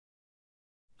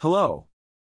Hello.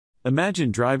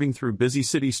 Imagine driving through busy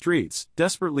city streets,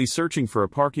 desperately searching for a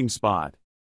parking spot.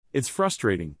 It's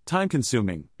frustrating,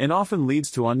 time-consuming, and often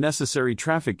leads to unnecessary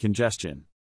traffic congestion.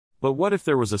 But what if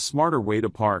there was a smarter way to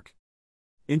park?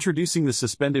 Introducing the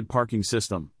suspended parking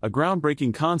system, a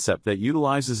groundbreaking concept that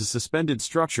utilizes a suspended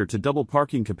structure to double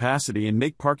parking capacity and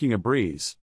make parking a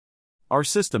breeze. Our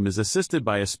system is assisted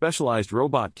by a specialized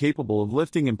robot capable of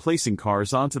lifting and placing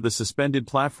cars onto the suspended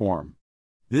platform.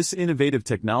 This innovative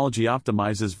technology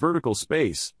optimizes vertical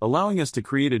space, allowing us to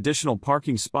create additional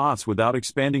parking spots without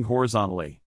expanding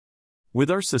horizontally. With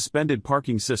our suspended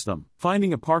parking system,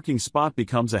 finding a parking spot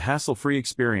becomes a hassle-free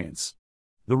experience.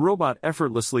 The robot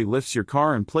effortlessly lifts your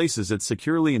car and places it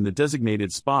securely in the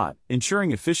designated spot,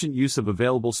 ensuring efficient use of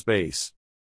available space.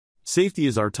 Safety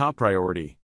is our top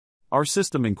priority. Our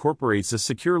system incorporates a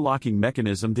secure locking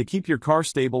mechanism to keep your car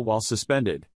stable while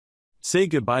suspended. Say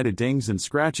goodbye to dings and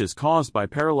scratches caused by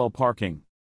parallel parking.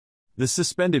 The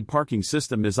suspended parking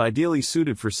system is ideally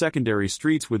suited for secondary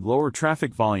streets with lower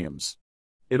traffic volumes.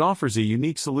 It offers a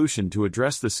unique solution to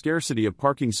address the scarcity of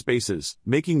parking spaces,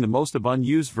 making the most of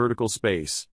unused vertical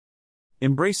space.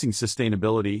 Embracing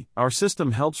sustainability, our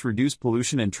system helps reduce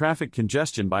pollution and traffic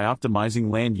congestion by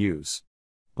optimizing land use.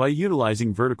 By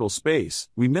utilizing vertical space,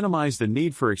 we minimize the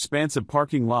need for expansive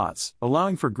parking lots,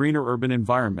 allowing for greener urban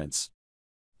environments.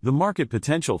 The market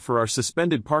potential for our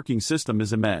suspended parking system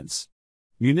is immense.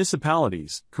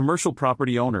 Municipalities, commercial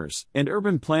property owners, and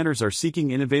urban planners are seeking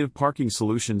innovative parking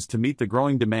solutions to meet the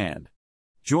growing demand.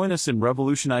 Join us in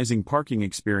revolutionizing parking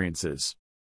experiences.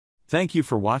 Thank you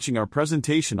for watching our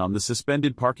presentation on the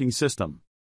suspended parking system.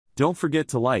 Don't forget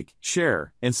to like,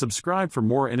 share, and subscribe for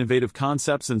more innovative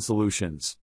concepts and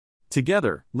solutions.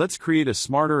 Together, let's create a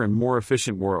smarter and more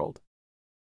efficient world.